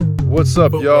What's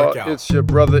up, y'all? Workout. It's your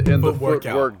brother in the Footwork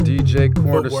footwork, out. DJ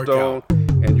Cornerstone,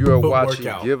 and you are watching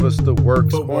out. Give Us the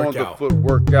Works Footwork on the out.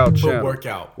 Footwork Out channel, Footwork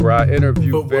out. where I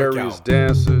interview Footwork various out.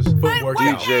 dancers, Footwork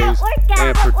out. DJs,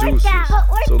 and producers.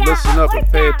 So listen up and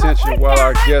pay attention while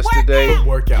our guest today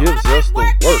Footwork out. gives us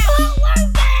the works.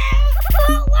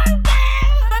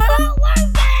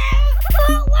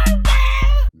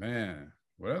 Man,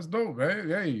 well, that's dope, man.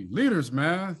 Hey, leaders,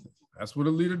 man. That's what a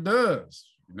leader does.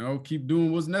 You know, keep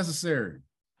doing what's necessary.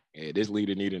 Yeah, this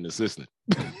leader need an assistant.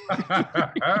 All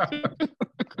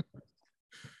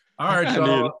right,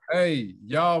 y'all. Hey,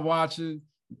 y'all watching.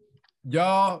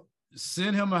 Y'all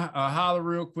send him a holler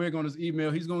real quick on his email.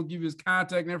 He's going to give you his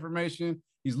contact information.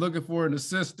 He's looking for an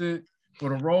assistant for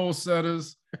the role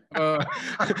setters. No,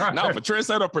 for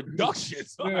TrinSetta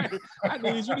Productions. Yeah. I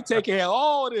need you to take care of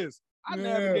all this. I Yeah.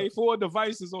 navigate 4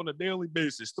 devices on a daily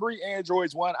basis. 3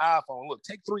 Androids, 1 iPhone. Look,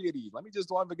 take 3 of these. Let me just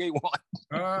navigate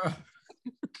one.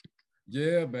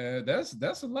 Yeah, man. That's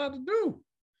a lot to do.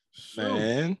 Shoot.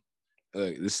 Man,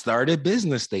 it started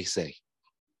business, they say.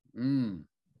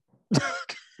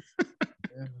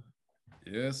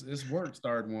 Yes, it's work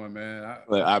starting one, man.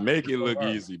 I make it look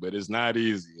easy, but it's not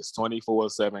easy. It's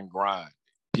 24/7 grind.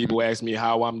 People ask me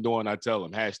how I'm doing. I tell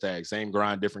them, hashtag same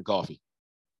grind, different coffee.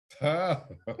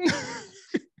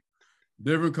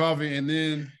 Different coffee, and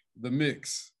then the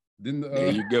mix. Then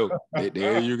There you go.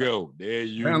 There you go. There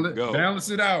you go. Balance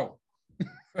it out.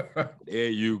 There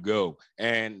you go.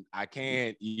 And I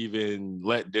can't even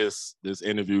let this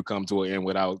interview come to an end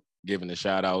without giving a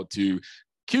shout out to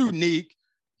Q-Neek.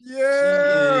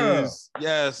 Yeah.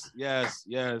 Yes.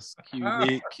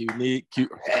 Q-Neek.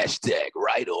 Hashtag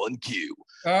right on Q.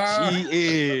 She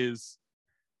is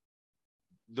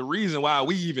the reason why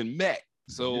we even met.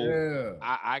 So yeah.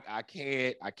 I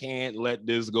can't let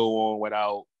this go on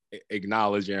without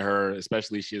acknowledging her,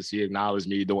 especially she acknowledged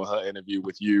me doing her interview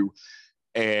with you.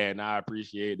 And I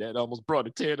appreciate that. It almost brought a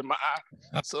tear to my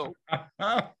eye. So,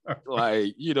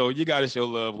 like, you know, you got to show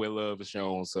love where love is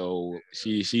shown. So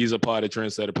she's a part of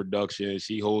TrinSetta Production.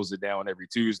 She holds it down every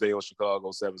Tuesday on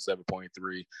Chicago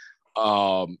 77.3.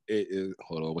 Hold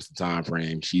on, what's the time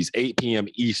frame? She's 8 p.m.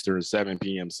 Eastern, 7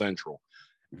 p.m. Central.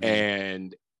 Mm-hmm.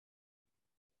 And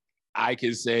I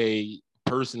can say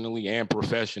personally and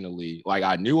professionally, like,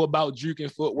 I knew about juke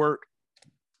and footwork,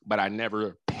 but I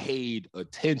never paid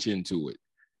attention to it.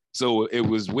 So it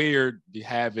was weird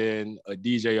having a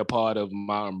DJ a part of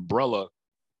my umbrella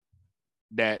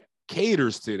that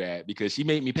caters to that, because she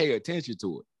made me pay attention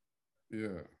to it.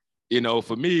 Yeah. You know,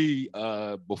 for me,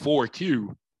 before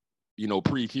Q, you know,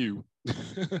 pre-Q,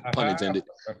 pun intended,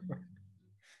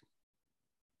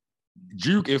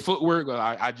 juke and footwork,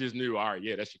 I just knew, all right,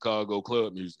 yeah, that's Chicago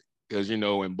club music. Because, you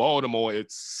know, in Baltimore,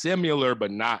 it's similar,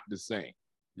 but not the same.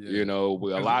 Yeah. You know,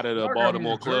 with a lot of the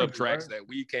Baltimore club Jersey, tracks, right? That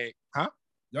we can't,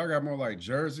 Y'all got more like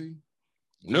Jersey?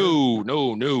 No.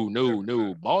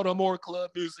 Baltimore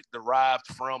club music derived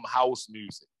from house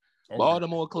music. Okay.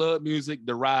 Baltimore club music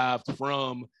derived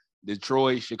from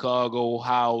Detroit, Chicago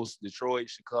house, Detroit,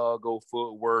 Chicago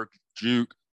footwork,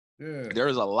 juke. Yeah.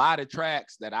 There's a lot of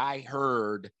tracks that I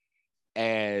heard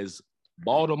as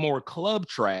Baltimore club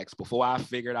tracks before I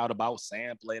figured out about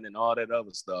sampling and all that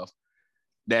other stuff,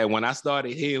 that when I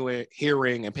started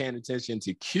hearing and paying attention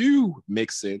to Q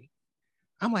mixing,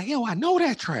 I'm like, yo, I know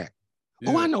that track.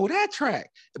 Yeah. Oh, I know that track.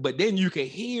 But then you can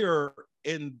hear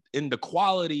in the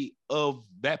quality of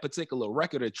that particular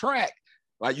record or track,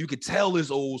 like, you could tell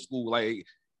it's old school, like,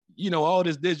 you know, all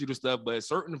this digital stuff, but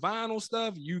certain vinyl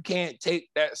stuff, you can't take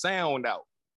that sound out.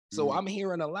 So I'm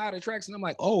hearing a lot of tracks and I'm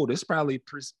like, oh, this probably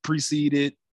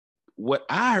preceded what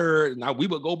I heard. Now we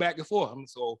would go back and forth.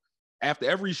 So after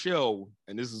every show,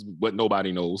 and this is what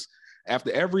nobody knows, after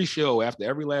every show, after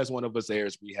every last one of us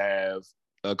airs, we have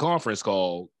a conference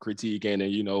call critiquing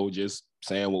and, you know, just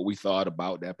saying what we thought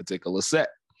about that particular set.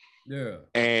 Yeah.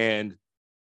 And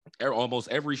almost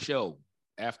every show,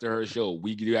 after her show,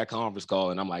 we do that conference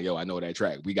call, and I'm like, yo, I know that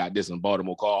track. We got this in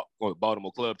Baltimore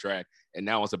club track, and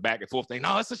now it's a back and forth thing.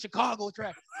 No, it's a Chicago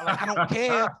track. I'm like, I don't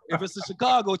care if it's a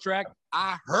Chicago track.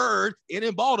 I heard it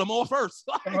in Baltimore first.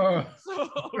 So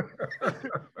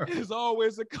it's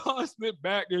always a constant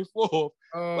back and forth.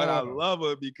 But I love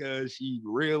her because she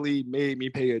really made me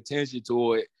pay attention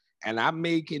to it. And I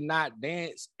may cannot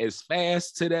dance as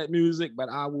fast to that music, but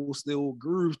I will still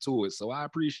groove to it. So I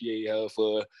appreciate her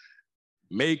for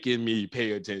making me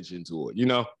pay attention to it, you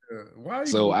know?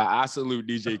 So I salute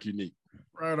DJ Q-Neek.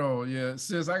 Right on, yeah.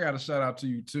 Sis, I got a shout out to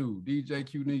you too. DJ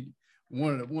Q-Neek,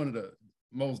 one of the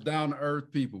most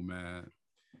down-to-earth people, man.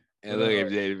 And look,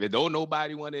 if don't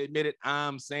nobody want to admit it,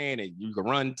 I'm saying it. You can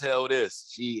run tell this.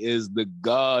 She is the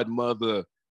godmother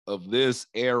of this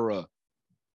era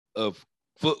of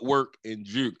footwork and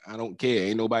juke. I don't care.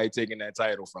 Ain't nobody taking that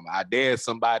title from it. I dare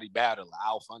somebody battle.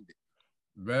 I'll fund it.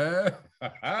 Man.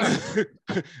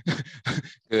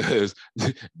 Because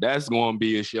that's going to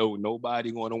be a show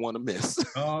nobody going to want to miss.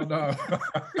 Oh, no.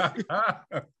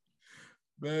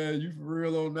 Man, you for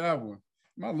real on that one.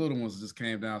 My little ones just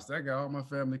came downstairs. I got all my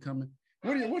family coming.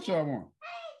 What y'all want?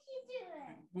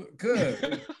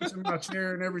 Good. It's in my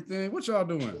chair and everything. What y'all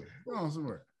doing? Go on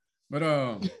somewhere. But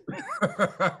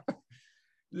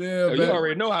yeah, you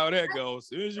already know how that goes. As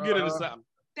soon as you get into something,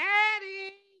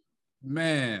 Daddy.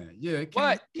 Man, yeah.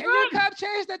 What? Can you come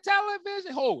change the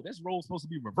television? Oh, this role's supposed to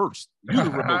be reversed. You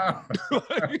the remote.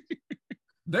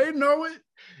 They know it.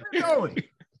 They know it.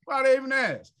 Why they even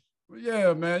ask? But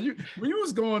yeah, man. When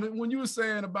you were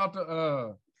saying about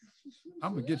the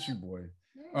I'm gonna get you, boy.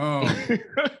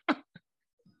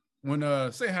 When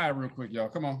say hi real quick, y'all.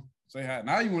 Come on, say hi.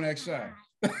 Now you want to act shy.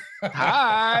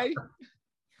 Hi.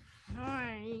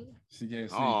 Hi. She can't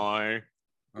see. Hi.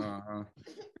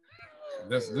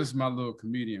 This is my little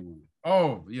comedian one.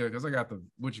 Oh yeah, because I got the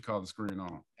the screen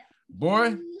on.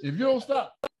 Boy, if you don't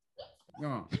stop, go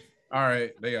on. All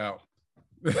right, they out.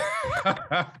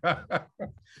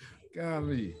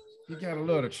 Golly, you gotta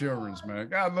love the children's, man.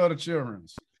 Gotta love the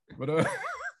children's. But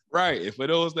right. And for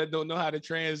those that don't know how to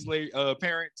translate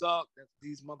parent talk,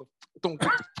 these motherfuckers don't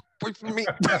get the away from me.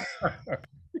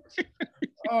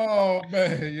 Oh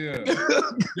man, yeah.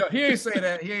 Yo, he ain't say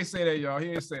that. He ain't say that, y'all.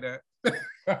 He ain't say that.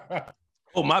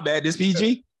 Oh, my bad. This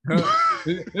PG?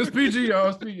 It's PG, y'all.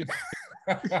 It's PG.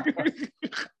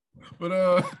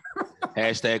 But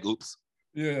hashtag oops.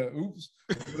 Yeah, oops.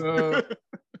 But,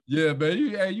 yeah, man.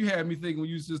 You had me thinking when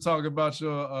you just talking about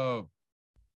your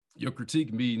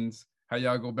critique meetings, how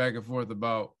y'all go back and forth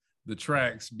about the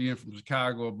tracks being from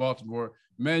Chicago or Baltimore.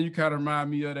 Man, you kind of remind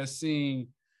me of that scene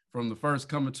from the first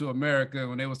Coming to America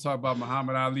when they was talking about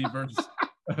Muhammad Ali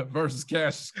versus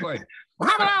Cassius Clay.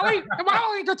 Muhammad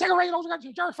Ali could take a race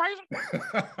against Jerry Fraser.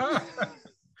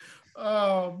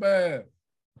 Oh man.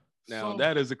 Now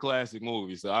that is a classic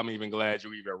movie, so I'm even glad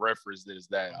you even referenced this.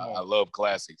 That I love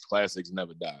classics. Classics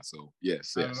never die. So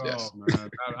yes. Man.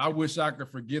 I wish I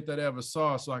could forget that I ever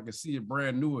saw it so I could see it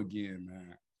brand new again,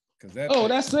 man.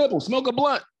 That's simple. Smoke a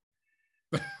blunt.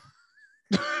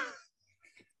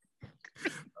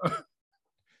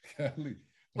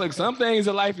 Look, some things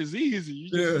in life is easy. You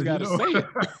just gotta say it.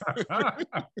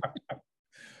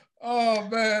 Oh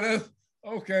man, that's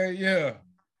okay. Yeah,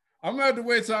 I'm gonna have to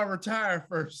wait till I retire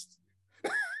first.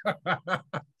 All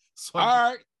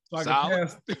right.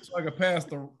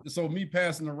 So me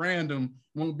passing the random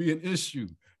won't be an issue.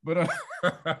 But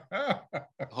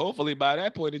hopefully by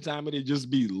that point in time it'll just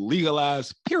be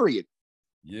legalized. Period.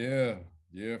 Yeah,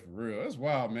 for real. That's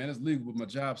wild, man. It's legal, but my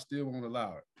job still won't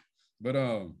allow it. But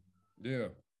yeah.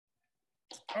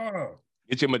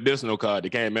 Get your medicinal card. They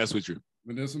can't mess with you.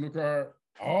 Medicinal card.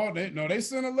 Oh, they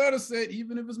sent a letter said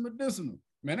even if it's medicinal,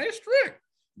 man, they strict.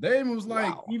 They was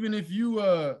like, even if you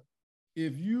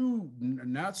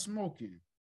not smoking,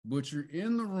 but you're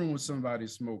in the room with somebody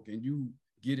smoking, you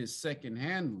get it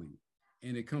secondhandly,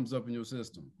 and it comes up in your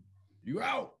system, you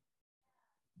out.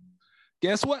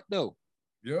 Guess what though?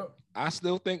 Yep. I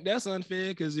still think that's unfair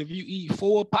because if you eat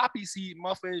 4 poppy seed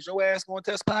muffins, your ass gonna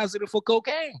test positive for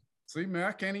cocaine. See, man,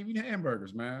 I can't even eat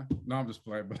hamburgers, man. No, I'm just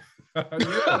playing. But I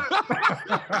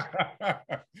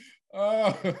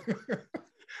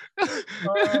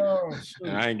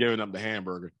ain't giving up the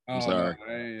hamburger. I'm sorry.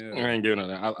 No, I ain't giving up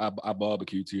that. I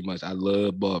barbecue too much. I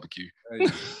love barbecue.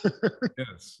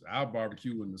 Yes, I'll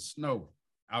barbecue in the snow.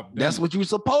 That's what you're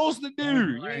supposed to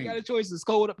do. You ain't got a choice. It's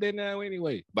cold up there now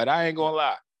anyway. But I ain't gonna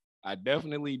lie. I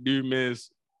definitely do miss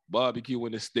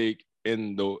barbecuing the steak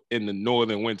in the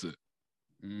northern winter.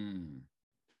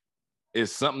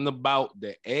 It's something about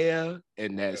the air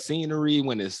and that scenery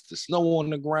when it's the snow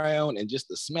on the ground and just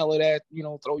the smell of that,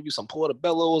 throw you some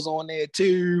portobellos on there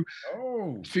too.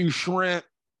 A few shrimp.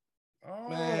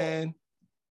 Man,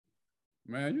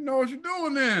 you know what you're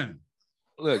doing then.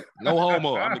 Look, no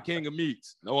homo. I'm the king of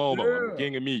meats. No homo. I'm the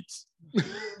king of meats. Hey,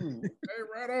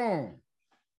 right on.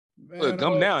 Man, look,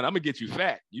 come down. I'm gonna get you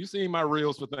fat. You seen my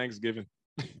reels for Thanksgiving.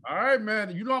 All right,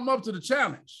 man. You know I'm up to the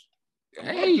challenge.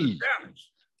 Hey.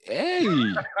 Because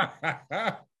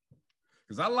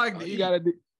I like to eat.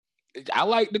 I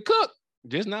like to cook,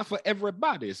 just not for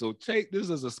everybody. So take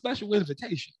this as a special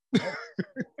invitation. I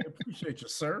appreciate you,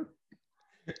 sir.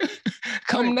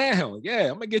 Come down. Yeah,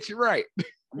 I'm gonna get you right.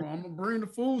 I'm gonna bring the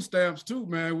food stamps too,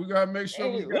 man. We gotta make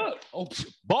sure we got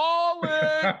balling.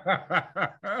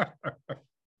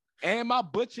 And my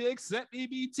butcher accept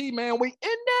EBT, man. We in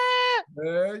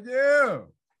there. Yeah.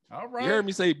 All right. You heard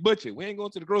me say butcher. We ain't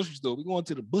going to the grocery store. We going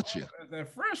to the butcher.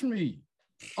 That fresh meat.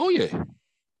 Oh, yeah.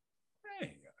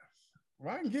 Hey,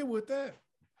 well, I can get with that.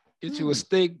 Get you a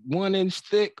steak 1 inch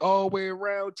thick, all the way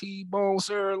around, T-bone,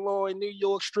 sirloin, New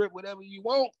York strip, whatever you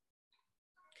want.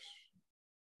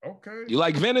 Okay. You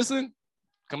like venison?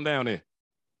 Come down there.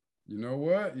 You know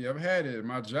what? Yeah, I've had it at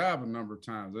my job a number of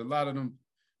times. A lot of them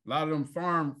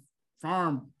farm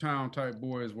town type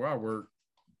boys where I work.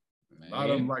 Man. A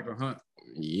lot of them like to hunt.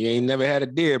 You ain't never had a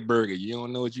deer burger. You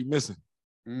don't know what you're missing.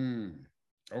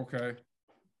 Okay.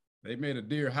 They made a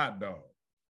deer hot dog.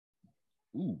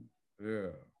 Ooh.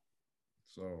 Yeah.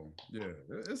 So yeah,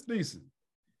 it's decent.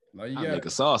 Like I make a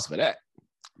sauce for that.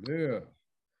 Yeah.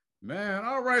 Man,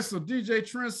 all right. So DJ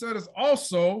TrinSetta is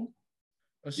also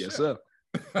a chef. Yes, sir.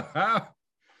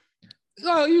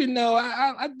 So you know,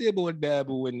 I dibble and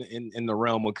dabble in the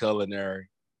realm of culinary.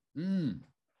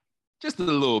 Just a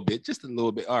little bit,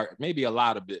 or maybe a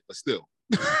lot of bit, but still.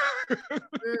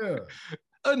 Yeah.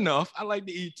 Enough. I like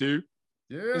to eat too.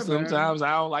 Yeah. And sometimes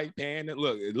I don't like paying it.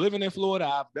 Look, living in Florida,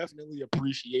 I've definitely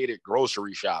appreciated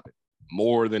grocery shopping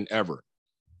more than ever.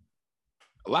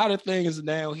 A lot of things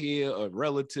down here are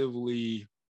relatively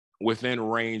within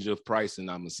range of pricing,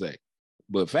 I'm gonna say.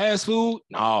 But fast food,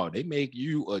 no, they make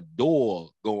you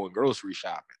adore going grocery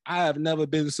shopping. I have never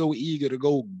been so eager to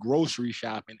go grocery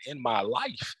shopping in my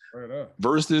life. Right up.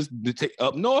 Versus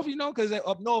up north, you know, because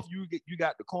up north you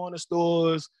got the corner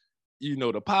stores, you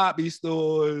know, the poppy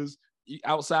stores,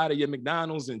 outside of your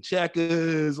McDonald's and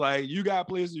Checkers, like you got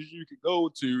places you could go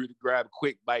to grab a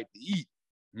quick bite to eat.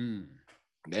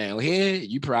 Down here,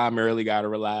 you primarily got to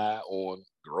rely on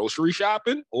grocery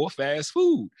shopping or fast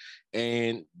food.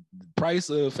 And the price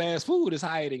of fast food is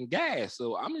higher than gas.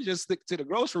 So I'm going to just stick to the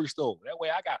grocery store. That way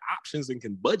I got options and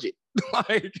can budget.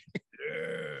 Like,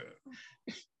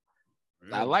 yeah.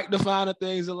 I like the finer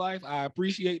things in life. I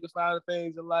appreciate the finer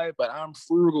things in life, but I'm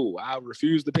frugal. I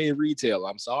refuse to pay retail.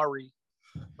 I'm sorry.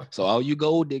 So all you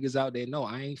gold diggers out there, no,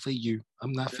 I ain't for you.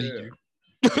 I'm not for you.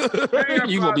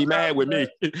 You gonna be mad with me.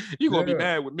 You gonna be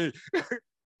mad with me.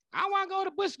 I want to go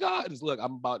to Busch Gardens. Look,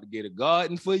 I'm about to get a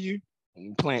garden for you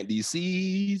and plant these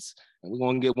seeds, and we're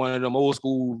gonna get one of them old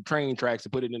school train tracks to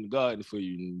put it in the garden for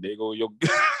you. And they go, yo.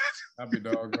 I'll be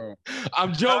doggone.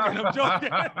 I'm joking.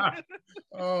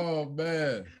 Oh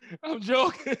man, I'm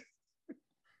joking.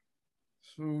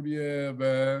 Shoot, yeah,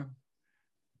 man.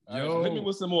 Yo, right, hit me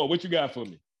with some more. What you got for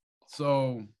me?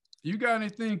 So, you got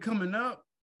anything coming up?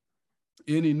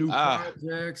 Any new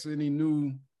projects? Any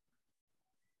new?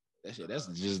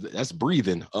 That's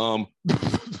breathing. Yeah.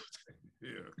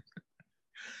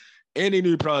 Any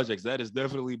new projects? That has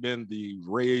definitely been the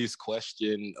raised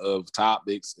question of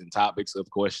topics and topics of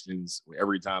questions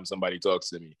every time somebody talks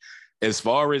to me. As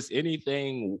far as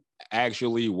anything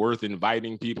actually worth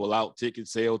inviting people out, ticket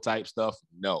sale type stuff,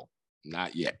 no,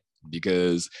 not yet.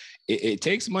 Because it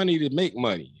takes money to make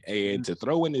money. And to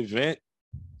throw an event,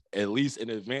 at least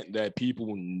an event that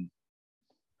people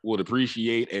would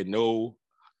appreciate and know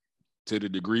to the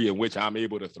degree in which I'm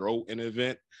able to throw an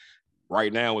event,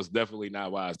 right now is definitely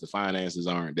not wise. The finances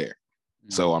aren't there.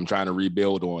 So I'm trying to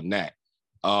rebuild on that.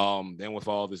 Then with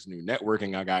all this new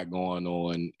networking I got going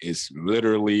on, it's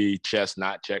literally chess,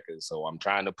 not checkers. So I'm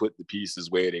trying to put the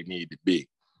pieces where they need to be.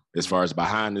 As far as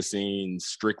behind the scenes,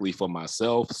 strictly for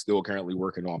myself, still currently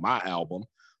working on my album.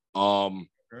 Well,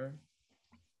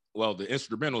 the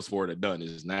instrumentals for it are done.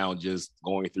 Is now just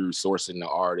going through sourcing the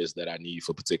artists that I need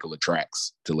for particular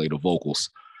tracks to lay the vocals.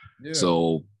 Yeah.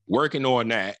 So working on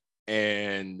that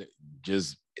and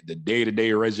just the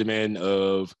day-to-day regimen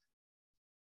of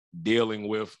dealing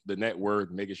with the network,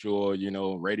 making sure, you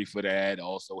know, ready for that.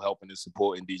 Also helping and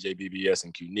supporting DJ BBS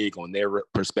and Qnique on their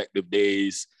respective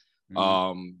days.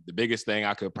 The biggest thing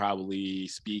I could probably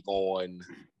speak on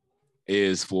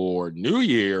is for New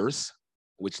Year's,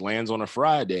 which lands on a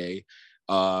Friday.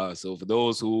 So for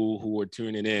those who are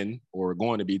tuning in or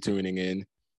going to be tuning in,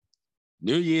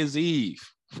 New Year's Eve,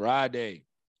 Friday,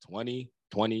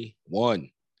 2021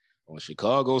 on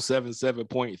Chicago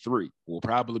 77.3 will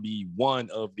probably be one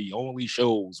of the only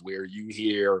shows where you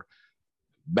hear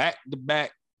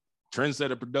back-to-back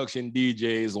TrinSetta production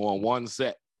DJs on one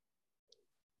set.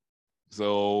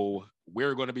 So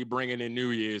we're going to be bringing in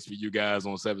New Year's for you guys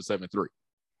on 773.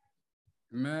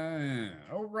 Man,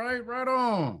 all right, right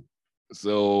on.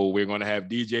 So we're going to have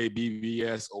DJ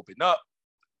BBS open up.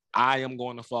 I am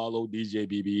going to follow DJ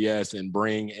BBS and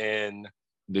bring in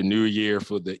the New Year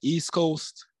for the East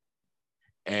Coast.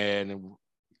 And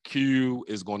Q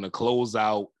is going to close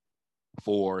out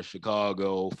for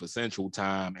Chicago for Central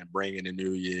Time and bring in the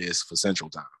New Year's for Central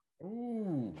Time.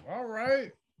 Ooh, all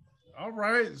right. All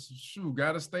right. Shoot,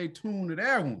 got to stay tuned to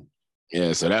that one.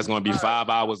 Yeah, so that's going to be 5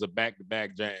 hours of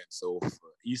back-to-back jams. So for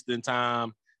Eastern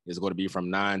time, it's going to be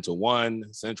from 9 to 1,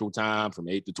 Central time from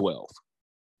 8 to 12.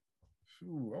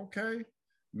 Shoot, okay.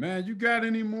 Man, you got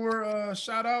any more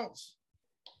shout outs?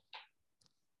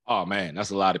 Oh man,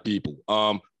 that's a lot of people.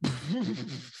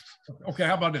 Okay,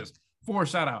 how about this? 4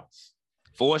 shout outs.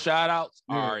 4 shout outs?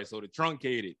 Yeah. All right, so the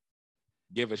Truncated.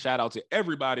 Give a shout out to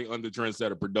everybody under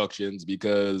TrinSetta Productions,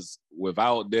 because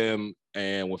without them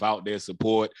and without their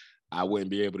support, I wouldn't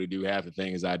be able to do half the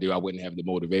things I do. I wouldn't have the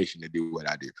motivation to do what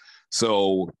I do.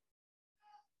 So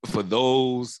for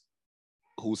those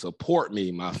who support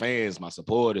me, my fans, my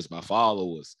supporters, my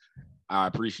followers, I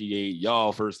appreciate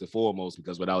y'all first and foremost,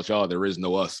 because without y'all, there is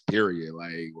no us, period.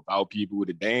 Like without people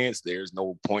to dance, there's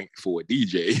no point for a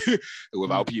DJ.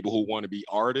 Without people who want to be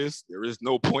artists, there is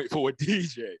no point for a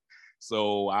DJ.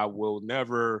 So I will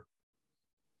never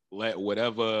let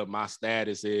whatever my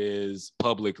status is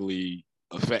publicly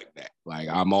affect that. Like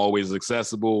I'm always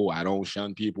accessible. I don't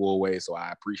shun people away. So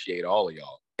I appreciate all of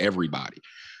y'all, everybody.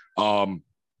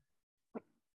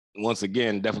 Once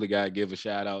again, definitely gotta give a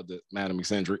shout out to Madam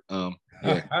Eccentric. Yeah.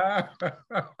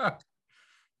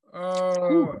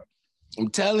 I'm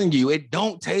telling you, it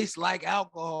don't taste like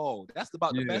alcohol. That's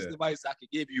about the best advice I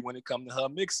could give you when it comes to her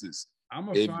mixes.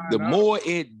 The more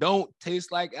it don't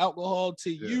taste like alcohol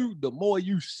to you, the more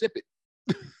you sip it.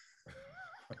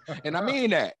 And I mean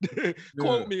that.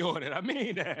 Quote me on it. I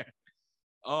mean that.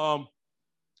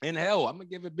 And hell, I'm gonna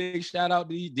give a big shout out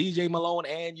to DJ Malone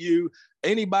and you.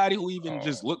 Anybody who even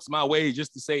just looks my way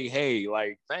just to say, hey,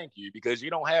 like, thank you, because you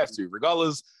don't have to,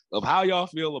 regardless of how y'all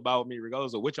feel about me,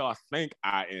 regardless of what y'all think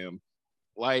I am.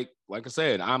 Like I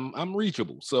said, I'm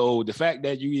reachable. So the fact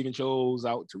that you even chose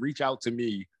out to reach out to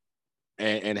me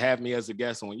and have me as a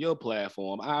guest on your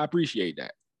platform, I appreciate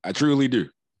that. I truly do.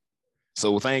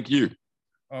 So thank you.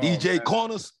 DJ man.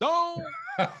 Cornerstone.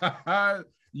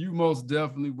 You most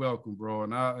definitely welcome, bro.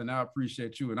 And I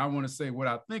appreciate you. And I want to say what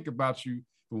I think about you.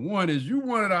 For one, is you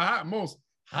one of the most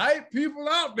hype people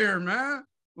out there, man.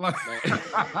 Like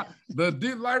the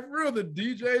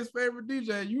DJ's favorite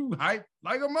DJ. You hype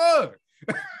like a mug.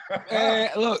 Man,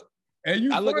 look, and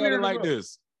you I look at it like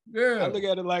this. Yeah. I look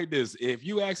at it like this. If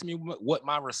you ask me what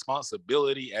my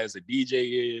responsibility as a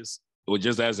DJ is, or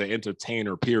just as an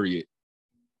entertainer, period,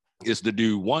 is to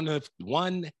do one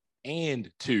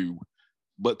and two,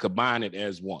 but combine it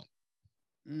as one.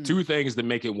 2 things to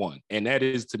make it one. And that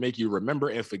is to make you remember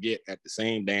and forget at the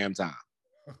same damn time.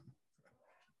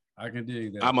 I can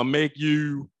dig that. I'm going to make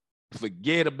you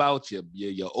forget about your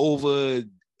over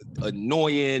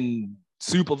annoying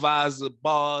supervisor,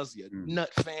 boss, your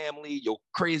nut family, your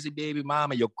crazy baby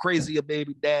mama, your crazier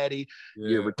baby daddy,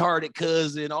 your retarded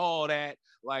cousin, all that.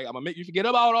 Like, I'm going to make you forget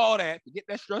about all that, forget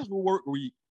that stressful work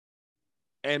week,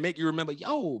 and make you remember,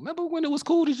 remember when it was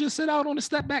cool to just sit out on the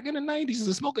step back in the 90s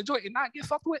and smoke a joint and not get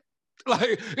fucked with?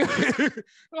 Like,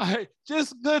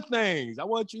 just good things. I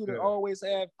want you to always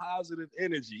have positive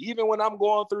energy. Even when I'm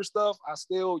going through stuff,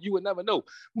 you would never know,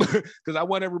 because I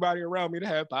want everybody around me to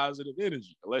have positive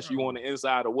energy, unless you on the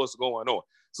inside of what's going on.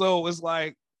 So it's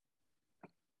like,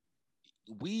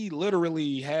 we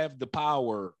literally have the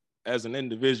power as an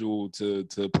individual to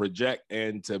project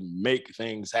and to make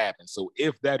things happen. So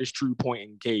if that is true, point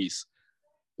in case,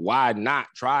 why not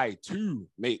try to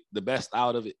make the best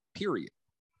out of it, period?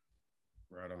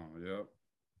 Right on. Yep.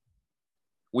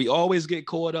 We always get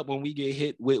caught up when we get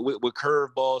hit with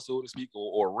curveballs, so to speak,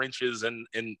 or wrenches in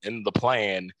the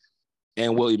plan,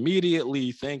 and we'll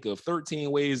immediately think of 13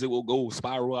 ways it will go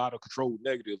spiral out of control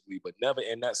negatively, but never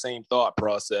in that same thought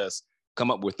process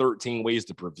come up with 13 ways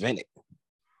to prevent it.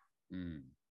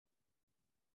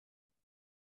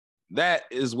 That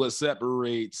is what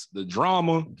separates the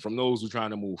drama from those who are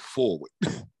trying to move forward.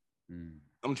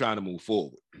 I'm trying to move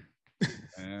forward.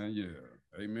 And yeah,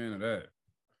 amen to that.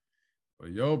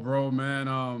 But yo, bro,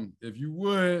 man, if you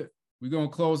would, we're gonna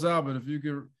close out, but if you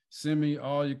could send me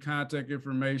all your contact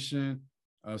information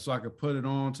so I could put it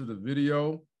on to the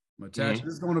video. I'm attached.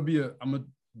 This is gonna be I'm gonna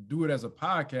do it as a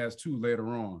podcast too later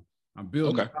on. I'm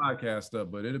building the podcast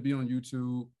up, but it'll be on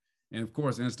YouTube and of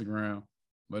course Instagram.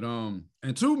 But and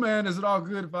 2, man, is it all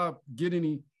good if I get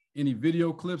any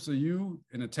video clips of you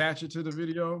and attach it to the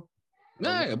video?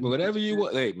 Nah, but whatever you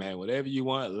want, hey man, whatever you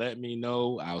want, let me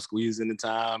know. I'll squeeze in the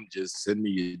time. Just send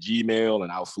me your Gmail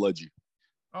and I'll flood you.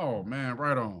 Oh man,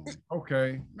 right on.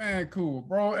 Okay, man, cool,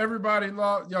 bro. Everybody,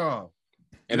 y'all.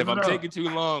 And if I'm taking too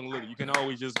long, look, you can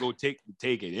always just go take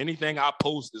it. Anything I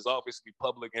post is obviously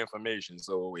public information.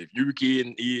 So if you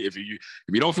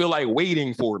don't feel like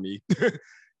waiting for me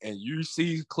and you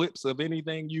see clips of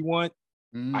anything you want,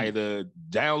 Either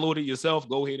download it yourself,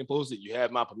 go ahead and post it. You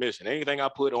have my permission. Anything I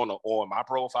put on my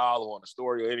profile or on the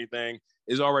story or anything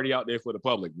is already out there for the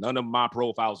public. None of my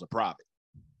profiles are private.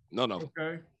 None of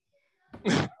them.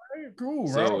 Okay. Cool.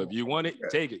 So if you want it,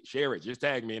 take it, share it, just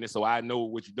tag me in it so I know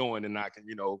what you're doing and I can,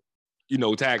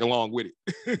 tag along with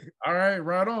it. All right,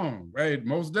 right on. Hey,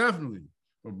 most definitely.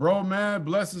 But bro, man,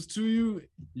 blessings to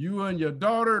you and your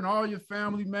daughter and all your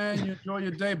family, man. You enjoy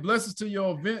your day. Blessings to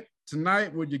your event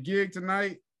tonight with your gig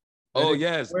tonight. Oh,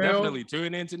 yes, definitely.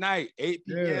 Tune in tonight, 8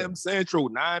 p.m. Central,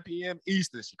 9 p.m.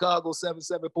 Eastern, Chicago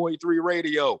 77.3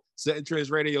 Radio, Setting Trends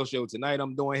Radio Show. Tonight,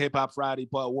 I'm doing Hip Hop Friday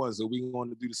Part 1, so we're going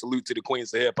to do the salute to the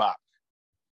queens of hip hop.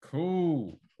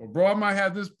 Cool. Well, bro, I might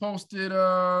have this posted,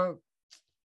 let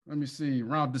me see,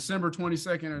 around December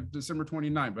 22nd or December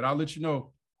 29th, but I'll let you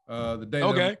know the day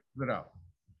that I put it out.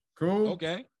 Cool.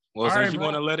 Okay. Well, since you're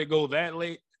going to let it go that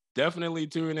late, definitely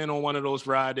tune in on one of those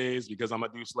Fridays because I'm going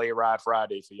to do Sleigh Ride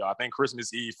Friday for y'all. I think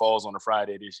Christmas Eve falls on a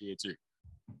Friday this year too.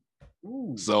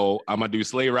 Ooh. So I'm going to do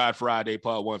Sleigh Ride Friday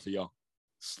Part 1 for y'all.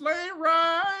 Sleigh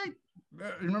Ride.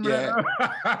 Remember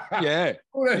that?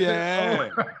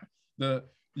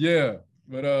 Yeah.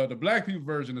 But the black people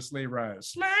version of Sleigh Ride.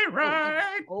 Sleigh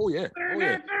Ride. Oh yeah.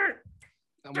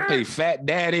 I'm going to pay Fat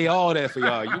Daddy, all that for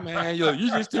y'all. You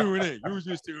just tune in.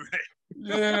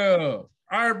 Yeah.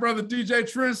 All right, brother DJ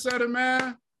TrinSetta,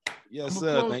 man. Yes,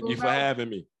 sir. Thank you for having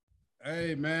me.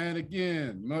 Hey, man,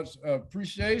 again, much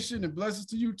appreciation and blessings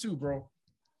to you too, bro.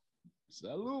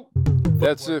 Salute.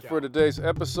 That's it for today's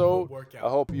episode. I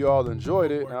hope you all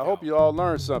enjoyed it, and I hope you all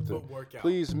learned something.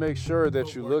 Please make sure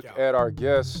that you look at our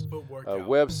guests'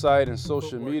 website and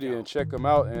social media and check them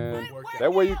out, and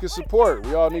that way you can support.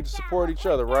 We all need to support each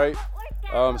other, right?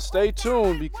 Stay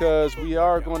tuned because we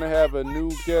are going to have a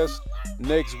new guest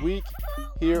next week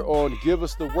here on Give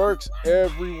Us the Works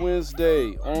every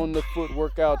Wednesday on the Foot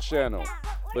Workout channel.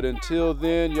 But until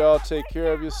then, y'all take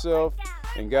care of yourself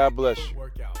and God bless you.